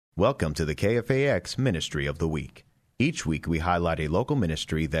Welcome to the KFAX Ministry of the Week. Each week we highlight a local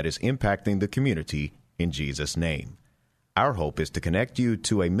ministry that is impacting the community in Jesus' name. Our hope is to connect you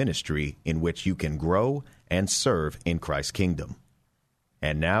to a ministry in which you can grow and serve in Christ's kingdom.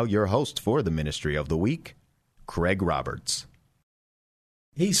 And now your host for the Ministry of the Week, Craig Roberts.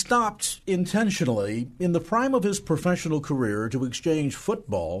 He stopped intentionally in the prime of his professional career to exchange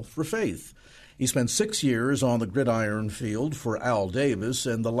football for faith. He spent 6 years on the gridiron field for Al Davis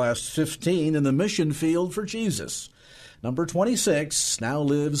and the last 15 in the mission field for Jesus. Number 26 now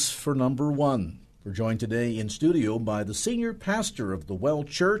lives for number 1. We're joined today in studio by the senior pastor of the Well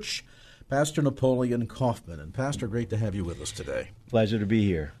Church, Pastor Napoleon Kaufman. And Pastor, great to have you with us today. Pleasure to be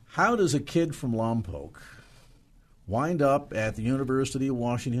here. How does a kid from Lompoc wind up at the University of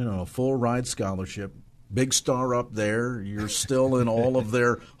Washington on a full-ride scholarship? Big star up there. You're still in all of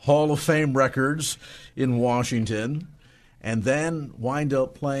their Hall of Fame records in Washington. And then wind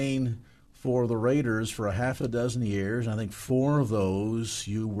up playing for the Raiders for a half a dozen years. I think 4 of those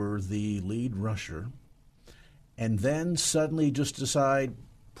you were the lead rusher. And then suddenly just decide,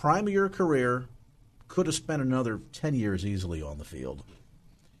 prime of your career, could have spent another 10 years easily on the field,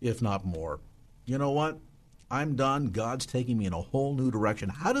 if not more. You know what? I'm done. God's taking me in a whole new direction.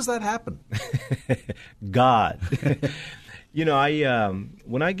 How does that happen? God. When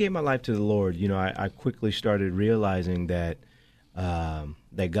I gave my life to the Lord, I quickly started realizing that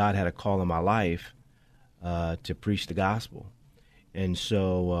that God had a call in my life to preach the gospel. And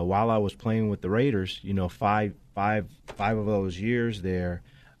so while I was playing with the Raiders, five of those years there,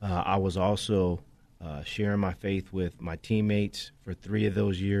 I was also sharing my faith with my teammates for 3 of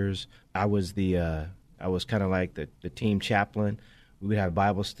those years. I was kind of like the team chaplain. We would have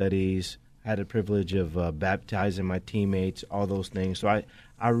Bible studies. I had the privilege of baptizing my teammates, all those things. So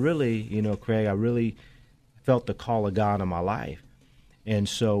I really, Craig, I really felt the call of God on my life. And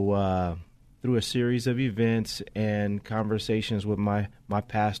so through a series of events and conversations with my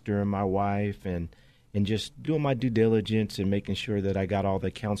pastor and my wife and just doing my due diligence and making sure that I got all the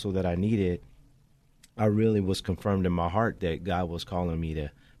counsel that I needed, I really was confirmed in my heart that God was calling me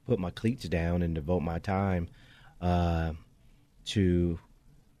to put my cleats down and devote my time to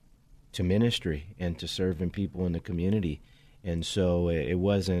ministry and to serving people in the community. And so it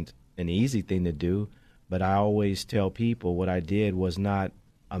wasn't an easy thing to do, but I always tell people what I did was not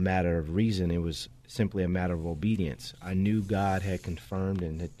a matter of reason. It was simply a matter of obedience. I knew God had confirmed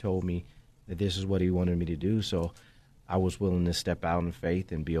and had told me that this is what he wanted me to do, so I was willing to step out in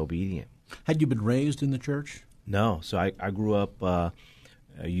faith and be obedient. Had you been raised in the church? No. So I grew up,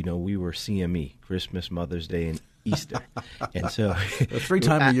 we were CME, Christmas, Mother's Day, and Easter. And so 3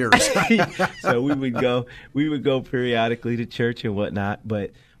 times a year. So we would go periodically to church and whatnot,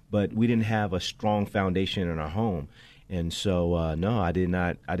 but we didn't have a strong foundation in our home. And so no, I did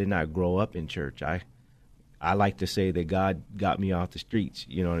not grow up in church. I like to say that God got me off the streets,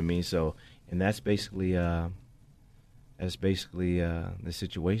 you know what I mean? So, and that's basically the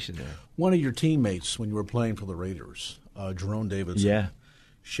situation there. One of your teammates when you were playing for the Raiders, Jerome Davidson,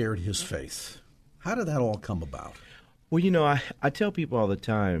 shared his faith. How did that all come about? Well, I tell people all the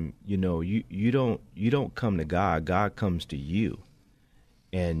time, you don't come to God. God comes to you,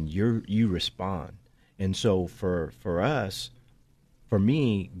 and you respond. And so for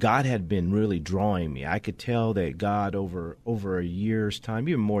me, God had been really drawing me. I could tell that God over a year's time,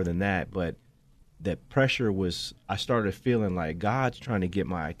 even more than that, but that pressure was, I started feeling like God's trying to get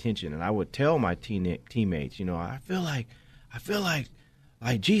my attention. And I would tell my teammates, I feel like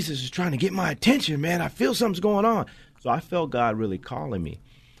Jesus is trying to get my attention, man. I feel something's going on. So I felt God really calling me.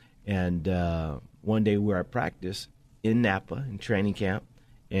 And one day we were at practice in Napa in training camp,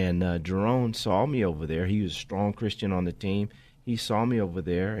 and Jerome saw me over there. He was a strong Christian on the team. He saw me over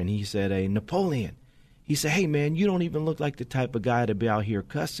there, and he said, "Hey, Napoleon." He said, "Hey, man, you don't even look like the type of guy to be out here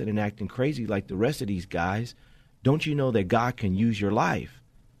cussing and acting crazy like the rest of these guys. Don't you know that God can use your life?"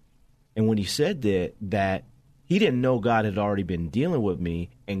 And when he said that he didn't know God had already been dealing with me,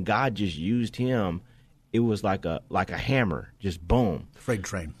 and God just used him. It was like a hammer, just boom. Freight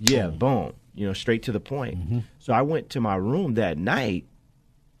train. Yeah, boom. Straight to the point. Mm-hmm. So I went to my room that night,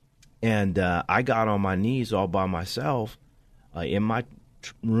 and I got on my knees all by myself in my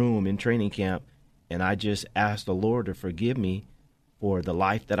room in training camp, and I just asked the Lord to forgive me for the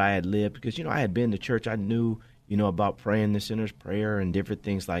life that I had lived. Because, I had been to church. I knew, about praying the sinner's prayer and different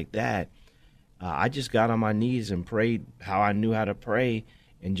things like that. I just got on my knees and prayed how I knew how to pray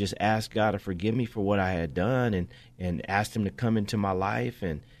and just asked God to forgive me for what I had done and asked him to come into my life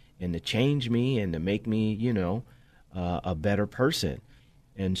and to change me and to make me, a better person.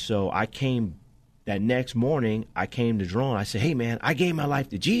 And so I came that next morning, I came to Jerome. I said, hey, man, I gave my life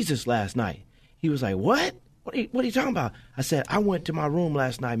to Jesus last night. He was like, what? What are you talking about? I said, I went to my room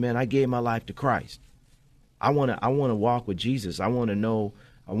last night, man. I gave my life to Christ. I want to walk with Jesus. I want to know.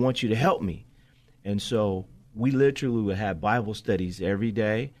 I want you to help me. And so we literally would have Bible studies every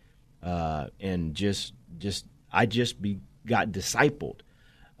day, and I got discipled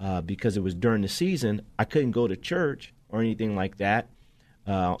because it was during the season. I couldn't go to church or anything like that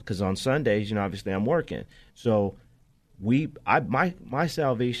because on Sundays, obviously I'm working. So my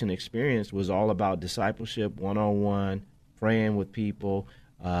salvation experience was all about discipleship, one-on-one, praying with people,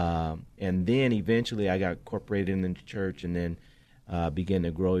 and then eventually I got incorporated into the church and then began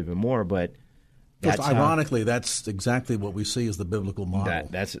to grow even more. But ironically, that's exactly what we see as the biblical model.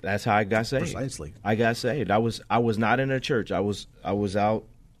 That's how I got saved. Precisely. I got saved. I was not in a church. I was out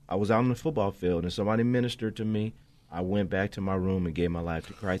on the football field, and somebody ministered to me. I went back to my room and gave my life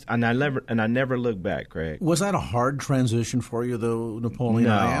to Christ, and I never looked back, Craig. Was that a hard transition for you, though, Napoleon?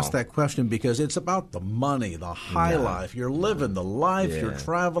 No. I asked that question because it's about the money, the high life. You're living the life. You're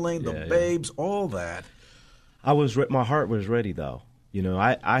traveling, the babes, all that. My heart was ready, though.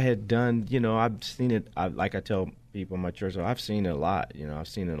 I had done. I've seen it. Like I tell people in my church, I've seen it a lot. I've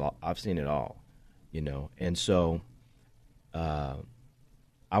seen it all. And so.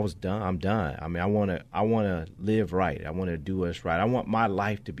 I was done. I'm done. I mean, I want to live right. I want to do what's right. I want my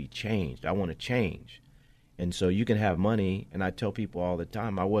life to be changed. I want to change. And so you can have money, and I tell people all the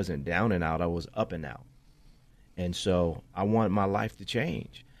time, I wasn't down and out. I was up and out. And so I want my life to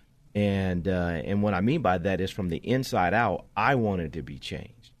change. And what I mean by that is from the inside out, I wanted to be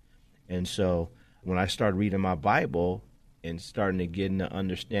changed. And so when I started reading my Bible and starting to get an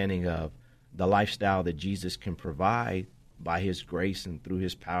understanding of the lifestyle that Jesus can provide by his grace and through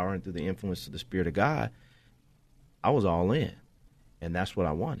his power and through the influence of the Spirit of God, I was all in. And that's what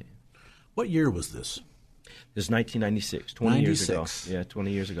I wanted. What year was this? This is 1996, 20 years ago. Yeah,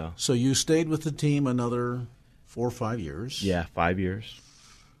 20 years ago. So you stayed with the team another 4 or 5 years. Yeah, 5 years.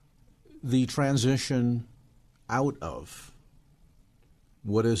 The transition out of,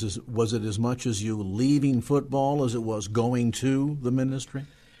 was it as much as you leaving football as it was going to the ministry?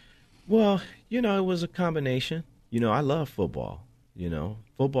 Well, it was a combination. I love football.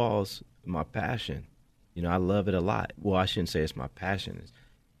 Football's my passion. I love it a lot. Well, I shouldn't say it's my passion.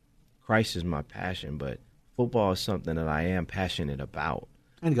 Christ is my passion, but football is something that I am passionate about.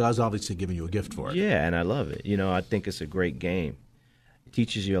 And God's obviously given you a gift for it. Yeah, and I love it. I think it's a great game. It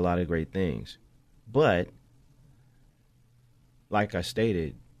teaches you a lot of great things. But, like I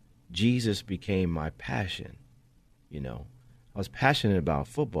stated, Jesus became my passion, I was passionate about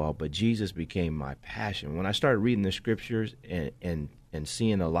football, but Jesus became my passion. When I started reading the scriptures and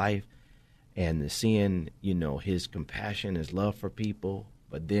seeing the life and seeing, his compassion, his love for people,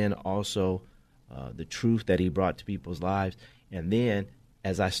 but then also the truth that he brought to people's lives. And then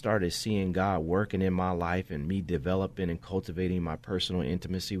as I started seeing God working in my life and me developing and cultivating my personal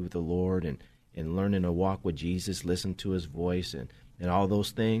intimacy with the Lord and learning to walk with Jesus, listen to his voice and all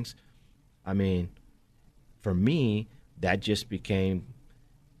those things, I mean, for me, that just became,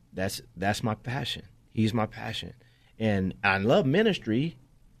 that's my passion. He's my passion. And I love ministry,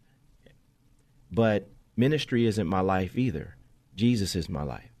 but ministry isn't my life either. Jesus is my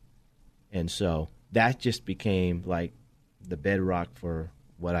life. And so that just became like the bedrock for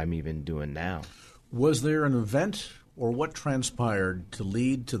what I'm even doing now. Was there an event or what transpired to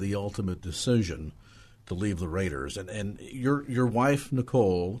lead to the ultimate decision to leave the Raiders? And your wife,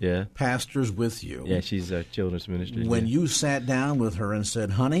 Nicole, pastors with you. Yeah, she's a children's ministry. When you sat down with her and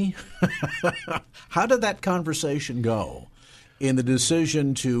said, honey, how did that conversation go in the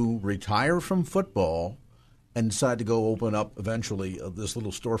decision to retire from football and decide to go open up eventually this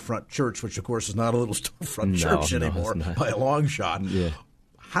little storefront church, which, of course, is not a little storefront church anymore by a long shot. Yeah.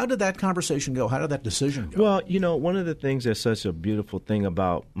 How did that conversation go? How did that decision go? Well, one of the things that's such a beautiful thing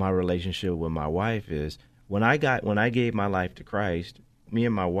about my relationship with my wife is when I gave my life to Christ, me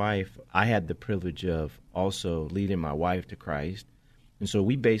and my wife, I had the privilege of also leading my wife to Christ. And so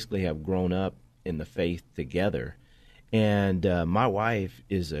we basically have grown up in the faith together. And my wife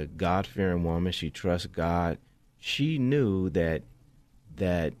is a God-fearing woman. She trusts God. She knew that,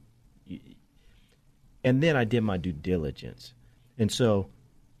 and then I did my due diligence. And so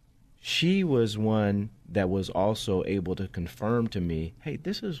she was one that was also able to confirm to me, hey,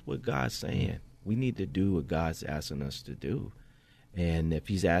 this is what God's saying. We need to do what God's asking us to do. And if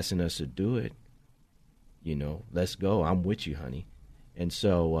he's asking us to do it, let's go. I'm with you, honey. And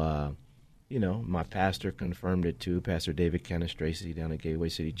so, my pastor confirmed it too, Pastor David Kenneth Tracy down at Gateway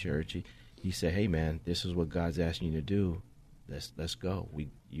City Church. He said, hey, man, this is what God's asking you to do. let's go.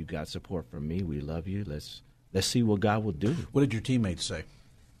 You got support from me. We love you. Let's see what God will do. What did your teammates say?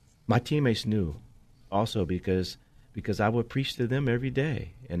 My teammates knew also because I would preach to them every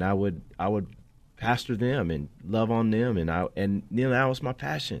day, and I would pastor them and love on them, and that was my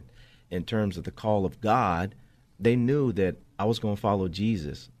passion in terms of the call of God. They knew that I was going to follow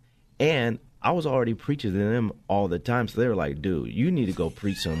Jesus, and I was already preaching to them all the time. So they were like, dude, you need to go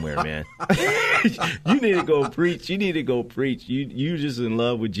preach somewhere, man. You need to go preach. You need to go preach. You just in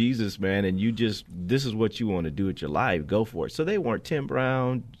love with Jesus, man, and this is what you want to do with your life. Go for it. So they weren't Tim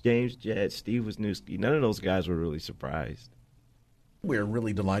Brown, James Jett, Steve Wisniewski. None of those guys were really surprised. We're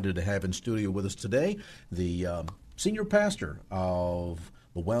really delighted to have in studio with us today the senior pastor of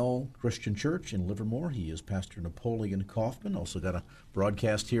the Well Christian Church in Livermore. He is Pastor Napoleon Kaufman. Also got a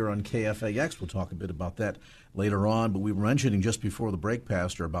broadcast here on KFAX. We'll talk a bit about that later on. But we were mentioning just before the break,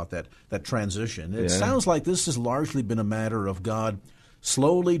 Pastor, about that transition. It sounds like this has largely been a matter of God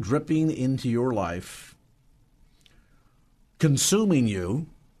slowly dripping into your life, consuming you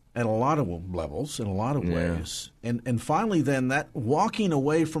at a lot of levels, in a lot of ways. And finally then that walking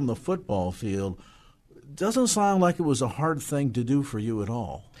away from the football field doesn't sound like it was a hard thing to do for you at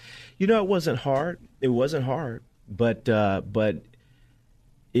all. You know, it wasn't hard. It wasn't hard, but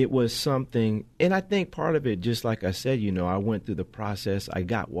it was something. And I think part of it, just like I said, you know, I went through the process. I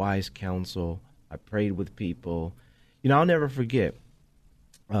got wise counsel. I prayed with people. You know, I'll never forget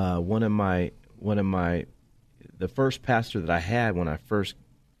the first pastor that I had when I first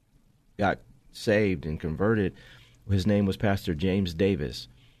got saved and converted. His name was Pastor James Davis,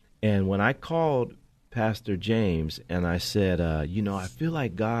 and when I called Pastor James and I said, you know, I feel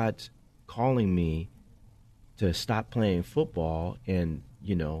like God's calling me to stop playing football and,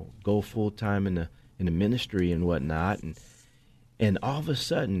 you know, go full time in the ministry and whatnot. And all of a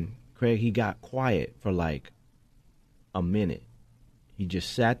sudden, Craig, he got quiet for like a minute. He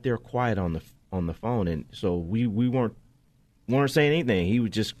just sat there quiet on the phone, and so we weren't saying anything. He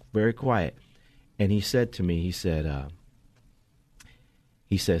was just very quiet, and he said to me, he said,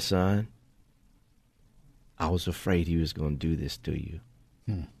 son, I was afraid he was going to do this to you.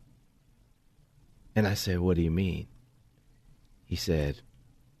 And I said, what do you mean? He said,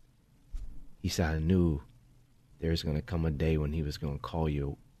 I knew there was going to come a day when he was going to call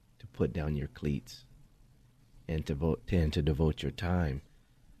you to put down your cleats and to devote your time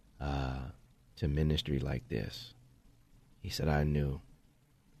to ministry like this. He said, I knew.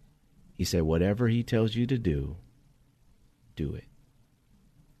 He said, whatever he tells you to do it.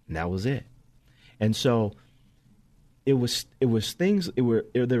 And that was it. And so there were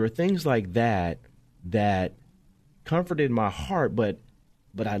things like that comforted my heart, but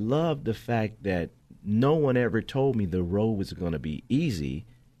I loved the fact that no one ever told me the road was going to be easy,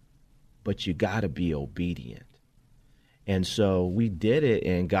 but you got to be obedient. And so we did it,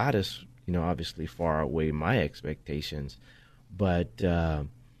 and got us, you know, obviously far away my expectations, but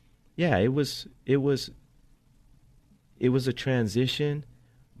it was a transition.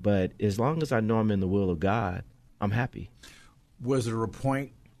 But as long as I know I'm in the will of God, I'm happy. Was there a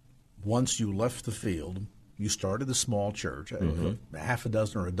point once you left the field, you started a small church, half a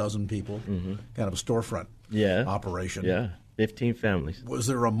dozen or a dozen people, kind of a storefront operation? Yeah, 15 families. Was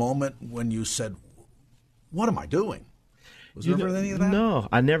there a moment when you said, what am I doing? Was there ever any of that? No,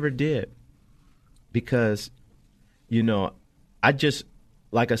 I never did. Because, you know, I just,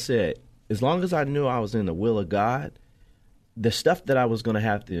 like I said, as long as I knew I was in the will of God, the stuff that I was going to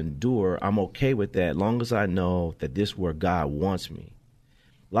have to endure, I'm okay with that, as long as I know that this is where God wants me.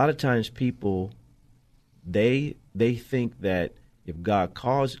 A lot of times people, they think that if God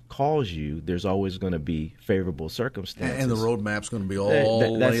calls you, there's always going to be favorable circumstances. And the roadmap's going to be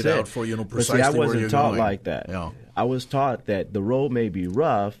all laid out for you, precisely where you're going. I wasn't taught like that. Yeah. I was taught that the road may be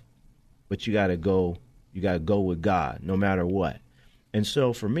rough, but you got to go with God no matter what. And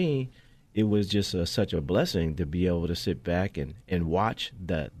so for me, it was just such a blessing to be able to sit back and watch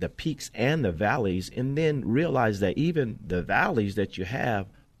the peaks and the valleys, and then realize that even the valleys that you have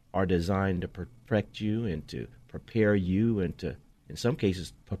are designed to protect you and to prepare you and to, in some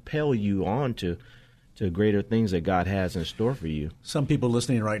cases, propel you on to greater things that God has in store for you. Some people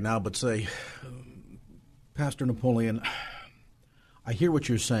listening right now but say, Pastor Napoleon, I hear what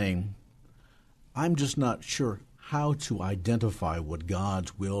you're saying. I'm just not sure how to identify what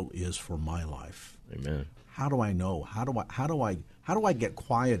God's will is for my life. Amen. How do I know? How do I get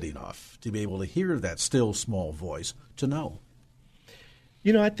quiet enough to be able to hear that still small voice to know?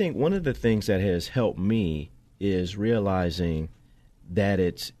 You know, I think one of the things that has helped me is realizing that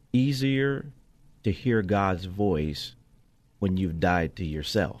it's easier to hear God's voice when you've died to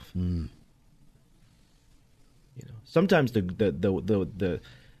yourself. Sometimes the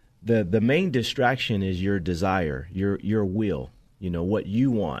main distraction is your desire, your will. What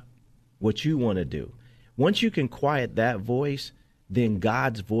you want to do. Once you can quiet that voice, then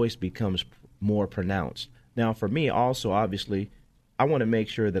God's voice becomes more pronounced. Now, for me, also, obviously, I want to make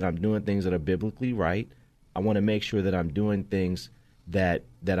sure that I'm doing things that are biblically right. I want to make sure that I'm doing things that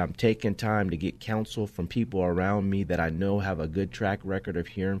I'm taking time to get counsel from people around me that I know have a good track record of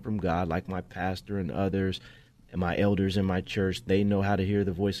hearing from God, like my pastor and others, and my elders in my church. They know how to hear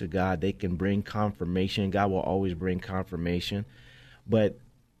the voice of God. They can bring confirmation. God will always bring confirmation. But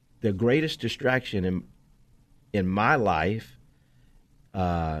the greatest distraction in my life,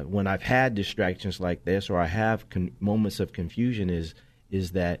 when I've had distractions like this, or I have moments of confusion, is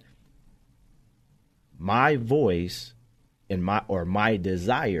that my voice and my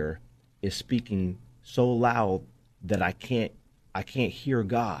desire is speaking so loud that I can't hear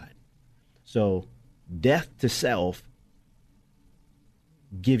God. So death to self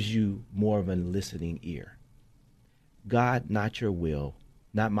gives you more of a listening ear. God, not your will,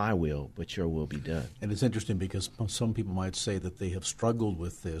 not my will, but your will be done. And it's interesting because some people might say that they have struggled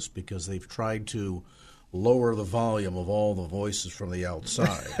with this because they've tried to lower the volume of all the voices from the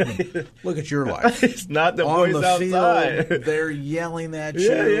outside. I mean, look at your life. It's not the On voice the outside. field, they're yelling at you,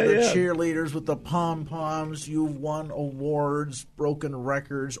 the cheerleaders with the pom-poms. You've won awards, broken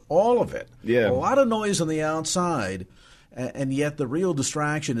records, all of it. Yeah. A lot of noise on the outside. And yet the real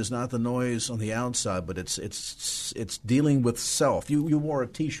distraction is not the noise on the outside, but it's dealing with self. You wore a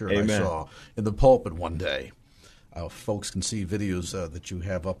T-shirt Amen. I saw in the pulpit one day. Folks can see videos that you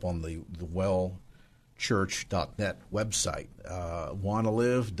have up on the wellchurch.net website. Want to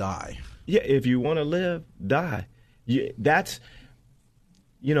live, die. Yeah, if you want to live, die. That's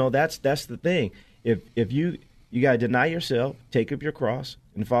the thing. If you got to deny yourself, take up your cross,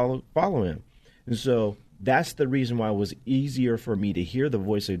 and follow Him. And so that's the reason why it was easier for me to hear the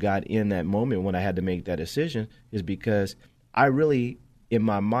voice of God in that moment when I had to make that decision, is because I really, in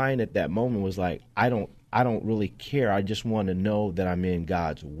my mind at that moment, was like, I don't really care. I just want to know that I'm in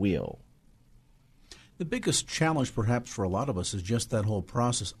God's will. The biggest challenge perhaps for a lot of us is just that whole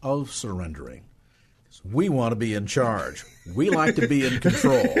process of surrendering. We want to be in charge. We like to be in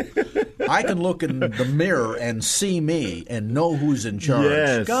control. I can look in the mirror and see me and know who's in charge.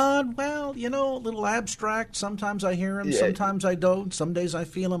 Yes. God, well, a little abstract. Sometimes I hear him, sometimes I don't. Some days I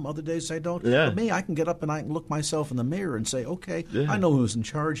feel him, other days I don't. Yeah. But me, I can get up and I can look myself in the mirror and say, okay, I know who's in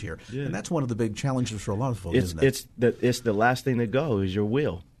charge here. Yeah. And that's one of the big challenges for a lot of folks, isn't it? It's the last thing to go is your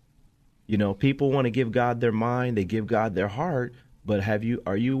will. People want to give God their mind, they give God their heart, but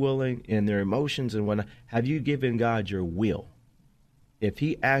are you willing in their emotions and whatnot? Have you given God your will? If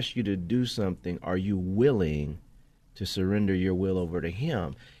He asks you to do something, are you willing to surrender your will over to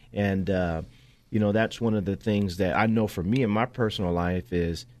Him? And that's one of the things that I know for me in my personal life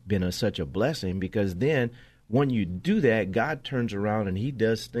has been such a blessing, because then when you do that, God turns around and He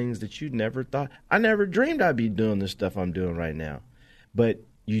does things that you never thought. I never dreamed I'd be doing the stuff I'm doing right now. But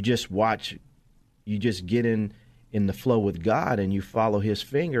you just watch, you just get in the flow with God and you follow His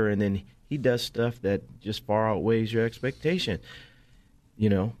finger, and then He does stuff that just far outweighs your expectation.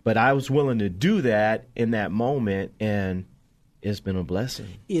 But I was willing to do that in that moment, and it's been a blessing.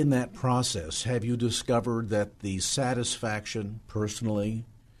 In that process, have you discovered that the satisfaction personally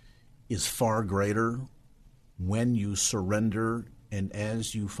is far greater when you surrender, and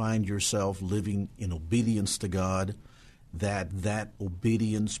as you find yourself living in obedience to God, that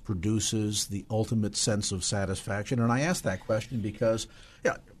obedience produces the ultimate sense of satisfaction? And I ask that question because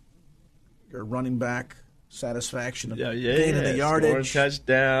you're running back, satisfaction, gaining the yardage,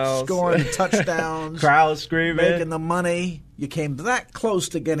 scoring touchdowns, crowd screaming, making the money. You came that close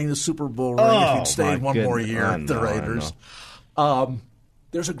to getting the Super Bowl ring if you'd stayed one more year at the Raiders.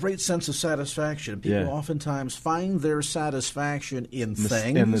 There's a great sense of satisfaction. People oftentimes find their satisfaction in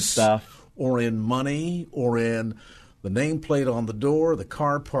things, in the stuff, or in money, or in the nameplate on the door, the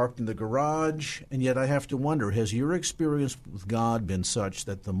car parked in the garage. And yet I have to wonder, has your experience with God been such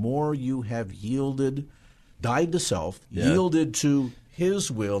that the more you have died to self, yielded to His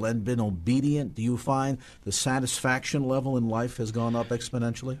will, and been obedient, do you find the satisfaction level in life has gone up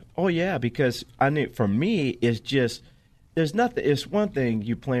exponentially? Oh, yeah, because for me, it's just, there's nothing. It's one thing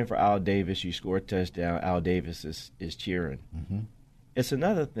you playing for Al Davis, you score a touchdown, Al Davis is cheering. Mm-hmm. It's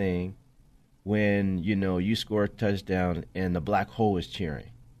another thing when, you score a touchdown and the black hole is cheering.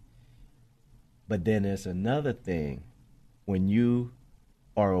 But then it's another thing when you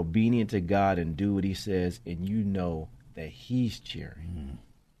are obedient to God and do what He says, and you know that He's cheering. Mm.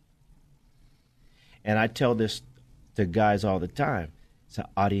 And I tell this to guys all the time. It's an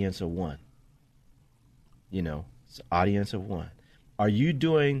audience of one. it's an audience of one. Are you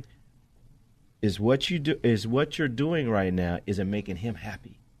doing? Is what you're doing right now? Is it making him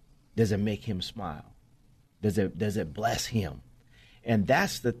happy? Does it make him smile? Does it bless him? And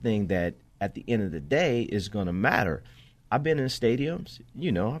that's the thing that at the end of the day is going to matter. I've been in stadiums.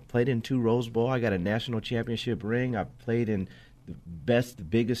 I played in 2 Rose Bowl. I got a national championship ring. I played in the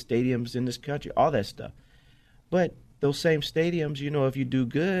biggest stadiums in this country, all that stuff. But those same stadiums, if you do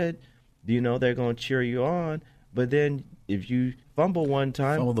good, they're going to cheer you on. But then if you fumble one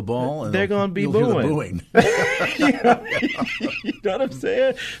time, fumble the ball, and they're going to be booing. You know what I'm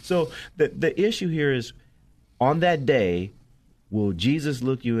saying? So the issue here is, on that day, will Jesus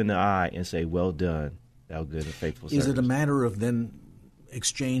look you in the eye and say, "Well done, thou good and faithful servant"? Is it a matter of then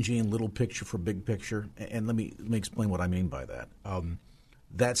exchanging little picture for big picture? And let me explain what I mean by that.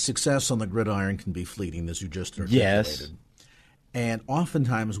 That success on the gridiron can be fleeting, as you just articulated. Yes. And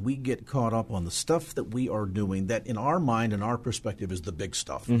oftentimes we get caught up on the stuff that we are doing that in our mind and our perspective is the big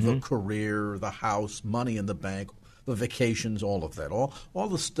stuff. The career, the house, money in the bank, the vacations, all of that. All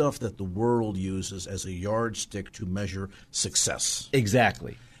the stuff that the world uses as a yardstick to measure success.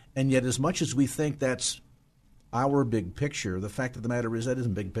 Exactly. And yet as much as we think that's our big picture, the fact of the matter is that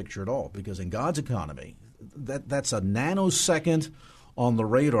isn't big picture at all, because in God's economy, that's a nanosecond on the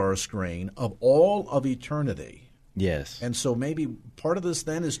radar screen of all of eternity. Yes. And so maybe part of this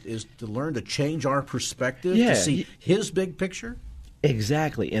then is to learn to change our perspective Yeah. to see his big picture?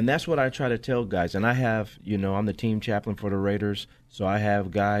 Exactly. And that's what I try to tell guys. And I have, I'm the team chaplain for the Raiders, so I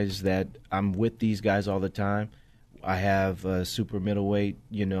have guys that I'm with these guys all the time. I have a super middleweight,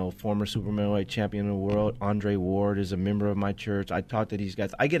 former super middleweight champion of the world. Andre Ward is a member of my church. I talk to these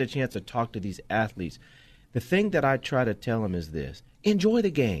guys. I get a chance to talk to these athletes. The thing that I try to tell them is this: enjoy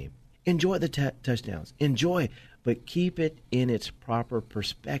the game. Enjoy the touchdowns. Enjoy, but keep it in its proper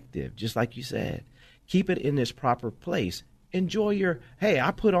perspective, just like you said. Keep it in its proper place. Enjoy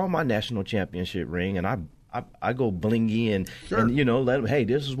I put on my national championship ring, and I go blingy and let them, hey,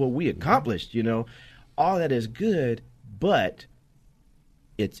 this is what we accomplished, All that is good, but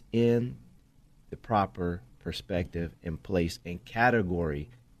it's in the proper perspective and place and category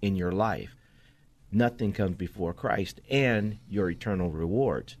in your life. Nothing comes before Christ and your eternal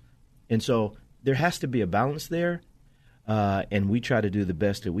rewards. And so there has to be a balance there, and we try to do the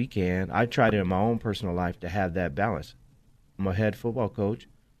best that we can. I try to, in my own personal life, to have that balance. I'm a head football coach.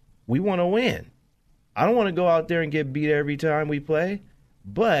 We want to win. I don't want to go out there and get beat every time we play,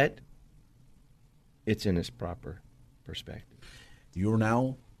 but it's in its proper perspective. You're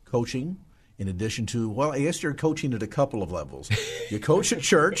now coaching in addition to, I guess you're coaching at a couple of levels. You coach at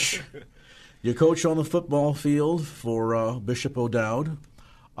church. You coach on the football field for Bishop O'Dowd.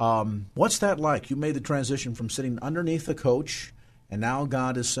 What's that like? You made the transition from sitting underneath a coach, and now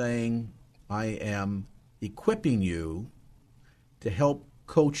God is saying, I am equipping you to help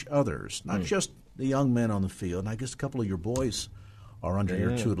coach others, not just the young men on the field. And I guess a couple of your boys are under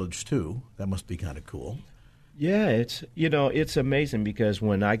your tutelage too. That must be kind of cool. Yeah, it's amazing, because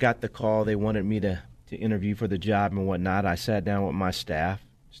when I got the call, they wanted me to interview for the job and whatnot. I sat down with my staff,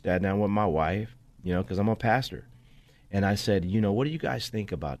 sat down with my wife, because I'm a pastor. And I said, what do you guys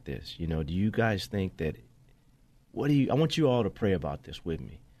think about this? Do you guys think that, I want you all to pray about this with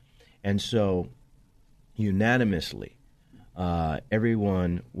me. And so unanimously,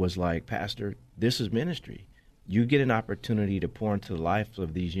 everyone was like, Pastor, this is ministry. You get an opportunity to pour into the life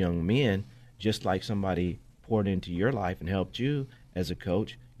of these young men, just like somebody poured into your life and helped you as a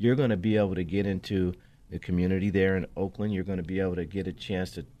coach. You're going to be able to get into the community there in Oakland. You're going to be able to get a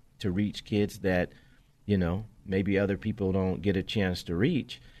chance to reach kids that, maybe other people don't get a chance to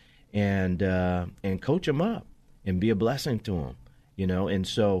reach, and coach them up and be a blessing to them, And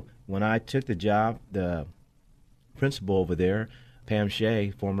so when I took the job, the principal over there, Pam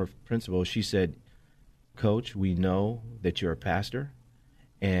Shea, former principal, she said, Coach, we know that you're a pastor.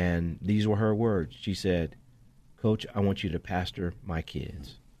 And these were her words. She said, Coach, I want you to pastor my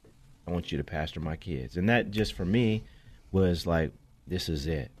kids. I want you to pastor my kids. And that just for me was like, this is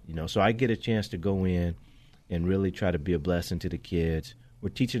it. So I get a chance to go in and really try to be a blessing to the kids. We're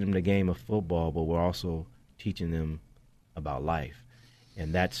teaching them the game of football, but we're also teaching them about life.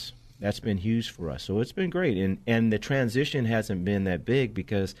 And that's been huge for us. So it's been great. And the transition hasn't been that big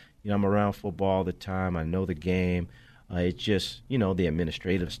because, I'm around football all the time. I know the game. It's just, the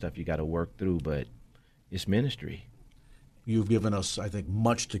administrative stuff you got to work through, but it's ministry. You've given us, I think,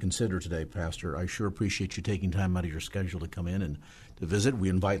 much to consider today, Pastor. I sure appreciate you taking time out of your schedule to come in and to visit. We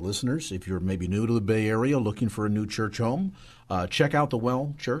invite listeners, if you're maybe new to the Bay Area looking for a new church home, check out the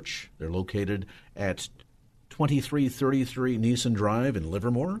Well Church. They're located at 2333 Neeson Drive in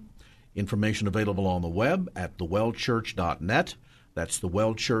Livermore. Information available on the web at thewellchurch.net. That's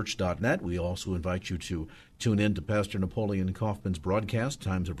thewellchurch.net. We also invite you to tune in to Pastor Napoleon Kaufman's broadcast,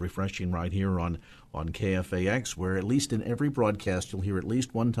 Times of Refreshing, right here on KFAX, where at least in every broadcast you'll hear at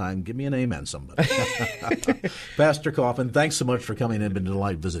least one time, give me an amen, somebody. Pastor Kaufman, thanks so much for coming in. It's been a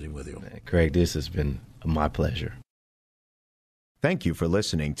delight visiting with you. Craig, this has been my pleasure. Thank you for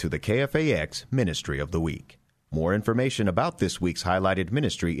listening to the KFAX Ministry of the Week. More information about this week's highlighted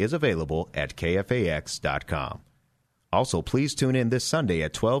ministry is available at kfax.com. Also, please tune in this Sunday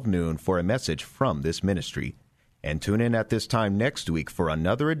at 12 noon for a message from this ministry. And tune in at this time next week for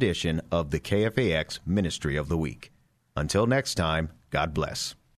another edition of the KFAX Ministry of the Week. Until next time, God bless.